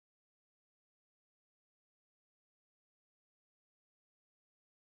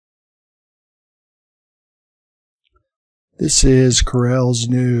This is Corel's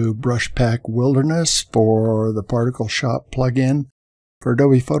new Brush Pack Wilderness for the ParticleShop plugin for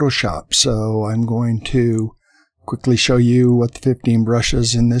Adobe Photoshop. So I'm going to quickly show you what the 15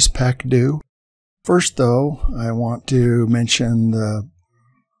 brushes in this pack do. First though, I want to mention the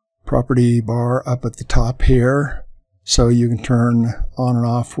property bar up at the top here. So you can turn on and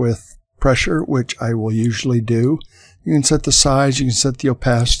off with pressure, which I will usually do. You can set the size, you can set the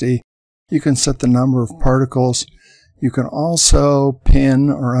opacity, you can set the number of particles. You can also pin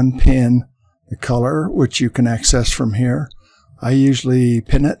or unpin the color, which you can access from here. I usually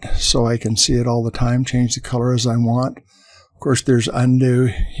pin it so I can see it all the time, change the color as I want. Of course, there's undo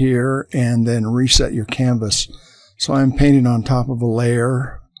here and then reset your canvas. So I'm painting on top of a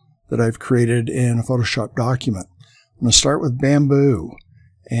layer that I've created in a Photoshop document. I'm going to start with bamboo,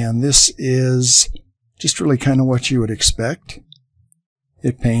 and this is just really kind of what you would expect.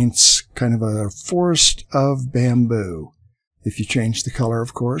 It paints kind of a forest of bamboo. If you change the color,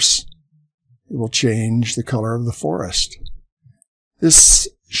 of course, it will change the color of the forest. This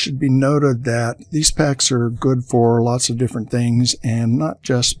should be noted that these packs are good for lots of different things and not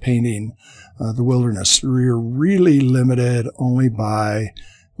just painting the wilderness. You're really limited only by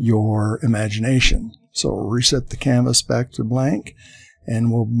your imagination. So we'll reset the canvas back to blank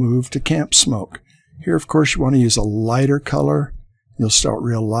and we'll move to camp smoke. Here, of course, you want to use a lighter color. You'll start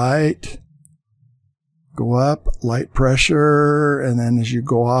real light, go up, light pressure, and then as you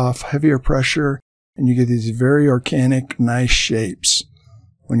go off, heavier pressure, and you get these very organic, nice shapes.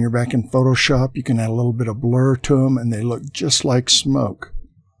 When you're back in Photoshop, you can add a little bit of blur to them, and they look just like smoke.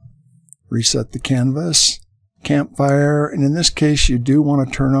 Reset the canvas, campfire, and in this case, you do want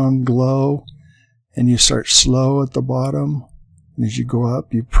to turn on glow, and you start slow at the bottom, and as you go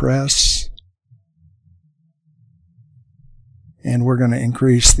up, you press. And we're going to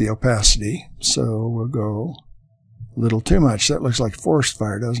increase the opacity, so we'll go a little too much. That looks like forest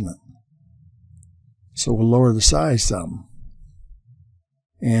fire, doesn't it? So we'll lower the size some.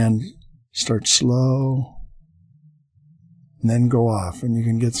 And start slow, and then go off. And you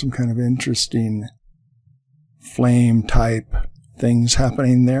can get some kind of interesting flame type things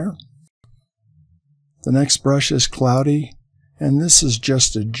happening there. The next brush is cloudy, and this is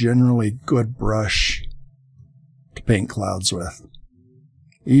just a generally good brush to paint clouds with.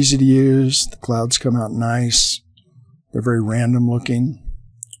 Easy to use, the clouds come out nice, they're very random looking.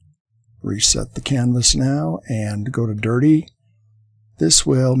 Reset the canvas now and go to dirty. This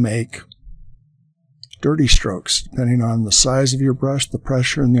will make dirty strokes depending on the size of your brush, the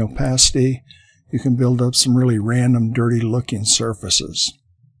pressure, and the opacity. You can build up some really random dirty looking surfaces.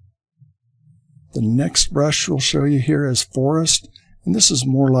 The next brush we'll show you here is forest. And this is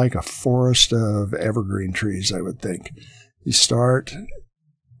more like a forest of evergreen trees, I would think. You start,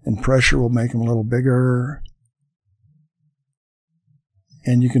 and pressure will make them a little bigger.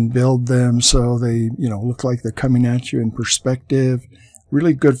 And you can build them so they, look like they're coming at you in perspective.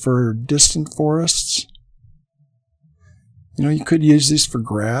 Really good for distant forests. You could use these for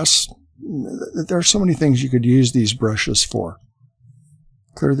grass. There are so many things you could use these brushes for.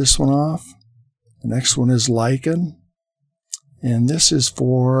 Clear this one off. The next one is lichen. And this is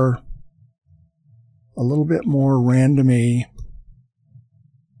for a little bit more randomy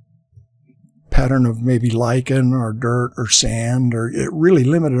pattern of maybe lichen or dirt or sand, or it really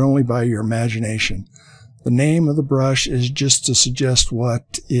limited only by your imagination. The name of the brush is just to suggest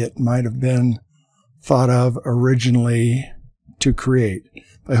what it might have been thought of originally to create.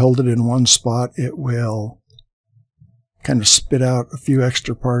 If I hold it in one spot, it will kind of spit out a few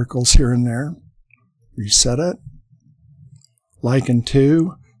extra particles here and there. Reset it. Lichen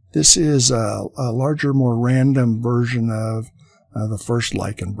 2, this is a larger, more random version of the first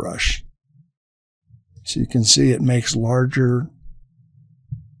lichen brush. So you can see it makes larger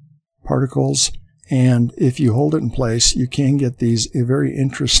particles, and if you hold it in place, you can get these very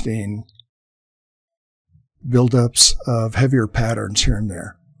interesting buildups of heavier patterns here and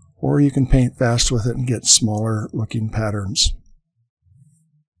there. Or you can paint fast with it and get smaller looking patterns.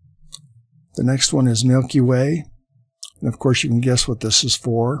 The next one is Milky Way. And of course, you can guess what this is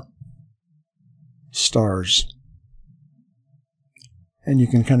for. Stars. And you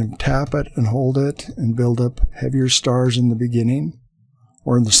can kind of tap it and hold it and build up heavier stars in the beginning,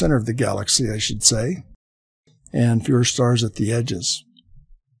 or in the center of the galaxy, I should say, and fewer stars at the edges.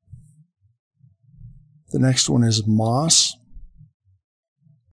 The next one is moss.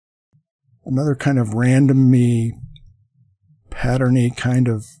 Another kind of randomy, patterny kind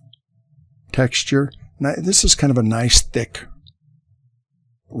of texture. Now, this is kind of a nice, thick,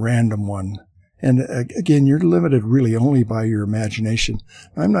 random one. And again, you're limited really only by your imagination.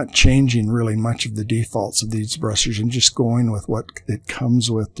 I'm not changing really much of the defaults of these brushes. I'm just going with what it comes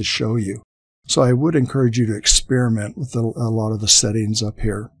with to show you. So I would encourage you to experiment with a lot of the settings up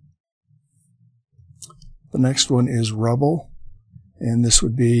here. The next one is Rubble, and this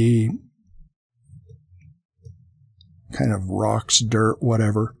would be kind of rocks, dirt,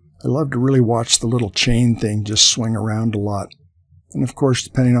 whatever. I love to really watch the little chain thing just swing around a lot. And of course,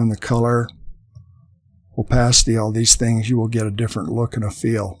 depending on the color, opacity, all these things, you will get a different look and a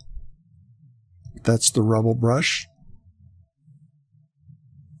feel. That's the Rubble brush.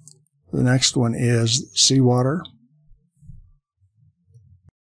 The next one is Seawater.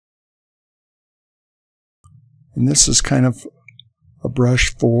 And this is kind of a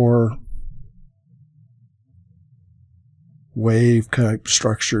brush for wave type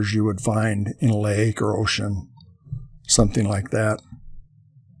structures you would find in a lake or ocean, something like that.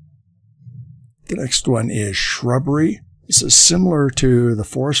 The next one is Shrubbery. This is similar to the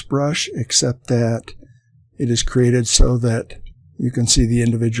forest brush, except that it is created so that you can see the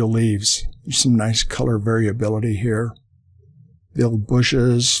individual leaves. There's some nice color variability here. Build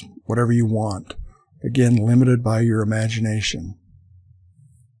bushes, whatever you want. Again, limited by your imagination.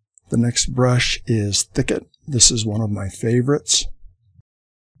 The next brush is Thicket. This is one of my favorites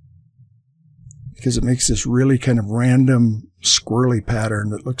because it makes this really kind of random squirrely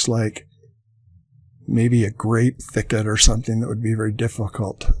pattern that looks like maybe a grape thicket or something that would be very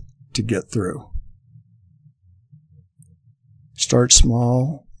difficult to get through. Start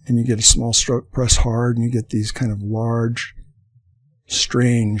small and you get a small stroke, press hard, and you get these kind of large,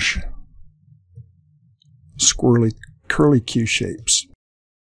 strange, squirrely, curly Q shapes.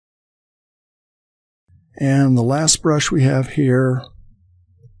 And the last brush we have here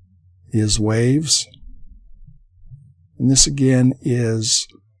is Waves. And this again is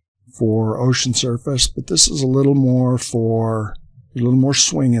for ocean surface, but this is a little more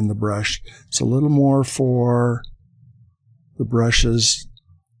swing in the brush. It's a little more for the brushes,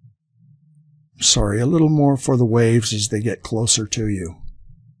 a little more for the waves as they get closer to you.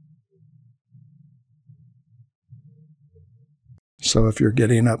 So if you're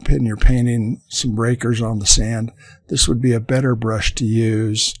getting up and you're painting some breakers on the sand, this would be a better brush to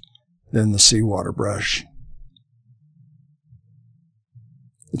use than the Seawater brush.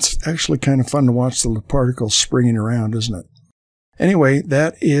 It's actually kind of fun to watch the particles springing around, isn't it? Anyway,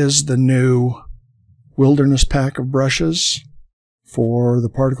 that is the new Wilderness pack of brushes for the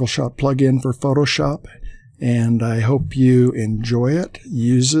ParticleShop plugin for Photoshop, and I hope you enjoy it,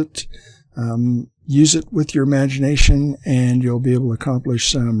 use it. Use it with your imagination, and you'll be able to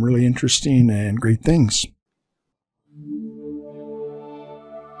accomplish some really interesting and great things.